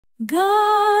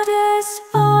Goddess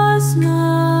Ozma,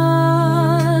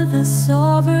 the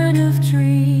sovereign of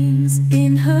dreams,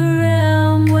 in her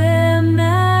realm where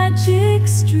magic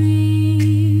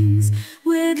streams,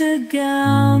 with a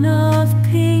gown of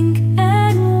pink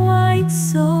and white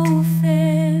so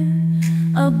fair,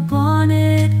 a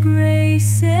bonnet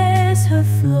graces her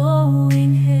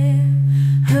flowing hair.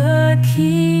 Her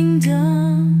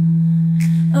kingdom,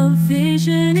 a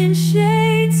vision in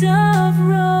shades of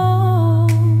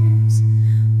rose,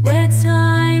 where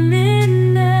time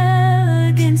in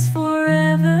elegance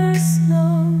forever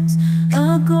slows.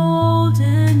 A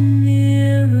golden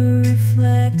mirror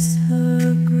reflects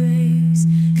her grace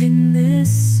in this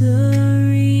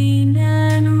serene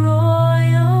and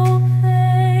royal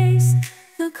place.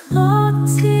 The clock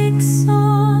ticks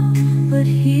on, but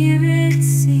here it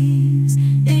seems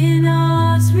in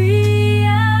Oz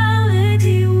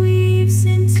reality weaves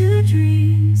into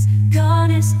dreams.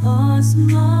 Goddess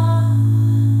Ozma,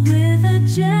 with a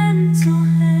gentle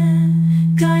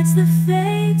hand, guides the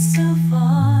fates of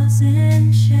Oz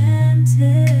enchant.